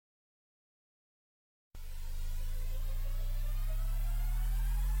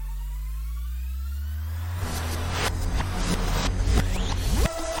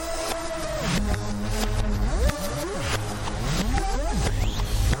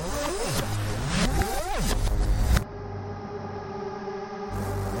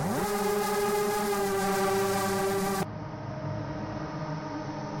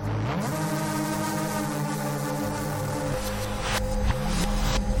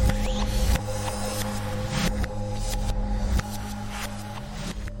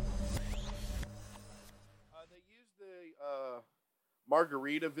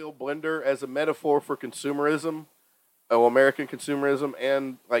Margaritaville blender as a metaphor for consumerism, American consumerism,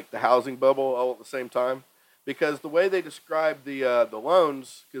 and like the housing bubble all at the same time. Because the way they describe the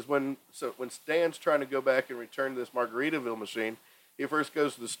loans, because when Stan's trying to go back and return this Margaritaville machine, he first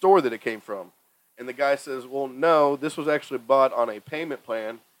goes to the store that it came from, and the guy says, "Well, no, this was actually bought on a payment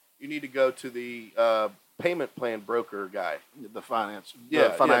plan. You need to go to the payment plan broker guy, The finance.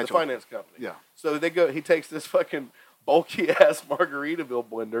 the Financial. finance company." Yeah. So they go. He takes this fucking bulky ass Margaritaville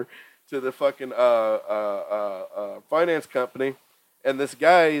blender to the fucking finance company, and this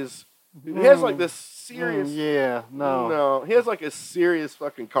guy is he has like this serious he has like a serious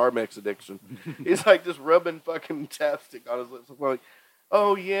fucking Carmex addiction. He's like just rubbing fucking chapstick on his lips, like,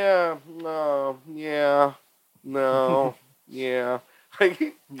 oh yeah, no, yeah, no, yeah. Like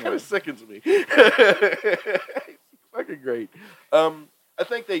he kind of sickens me. Fucking great. I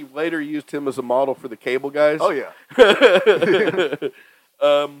think they later used him as a model for the cable guys. Oh yeah.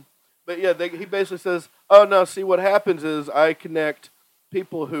 But yeah, he basically says, "Oh no, see what happens is I connect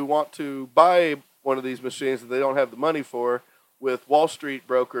people who want to buy one of these machines that they don't have the money for with Wall Street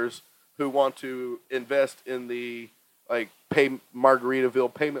brokers who want to invest in the like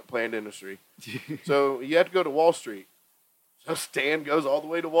Margaritaville payment plan industry. So you have to go to Wall Street. So Stan goes all the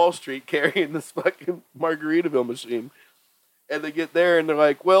way to Wall Street carrying this fucking Margaritaville machine. And they get there and they're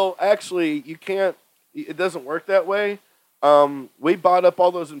like, well, actually, you can't, it doesn't work that way. We bought up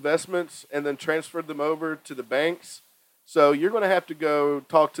all those investments and then transferred them over to the banks. So you're going to have to go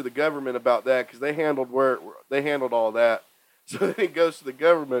talk to the government about that because they handled all that. So then he goes to the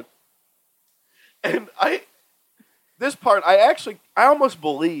government. And I almost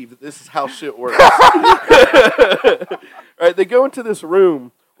believe that this is how shit works. Right? They go into this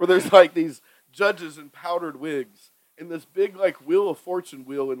room where there's like these judges in powdered wigs and this big like Wheel of Fortune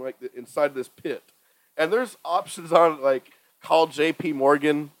wheel in like inside this pit. And there's options on it like call J.P.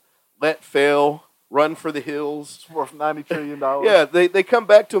 Morgan, let fail, run for the hills. It's worth $90 trillion. Yeah, they come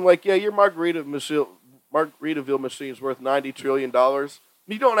back to him like, yeah, your Margaritaville machine is worth $90 trillion.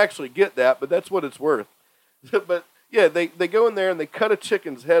 You don't actually get that, but that's what it's worth. But yeah, they go in there and they cut a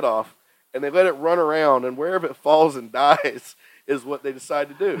chicken's head off and they let it run around, and wherever it falls and dies is what they decide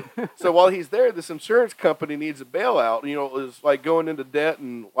to do. So while he's there, this insurance company needs a bailout. You know, it's like going into debt,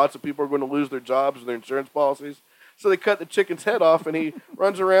 and lots of people are going to lose their jobs and their insurance policies. So they cut the chicken's head off, and he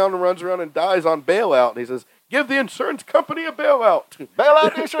runs around and dies on bailout. And he says, "Give the insurance company a bailout." Bail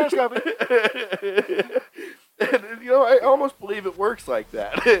out the insurance company. And, you know, I almost believe it works like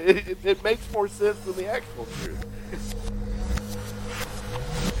that. It makes more sense than the actual truth.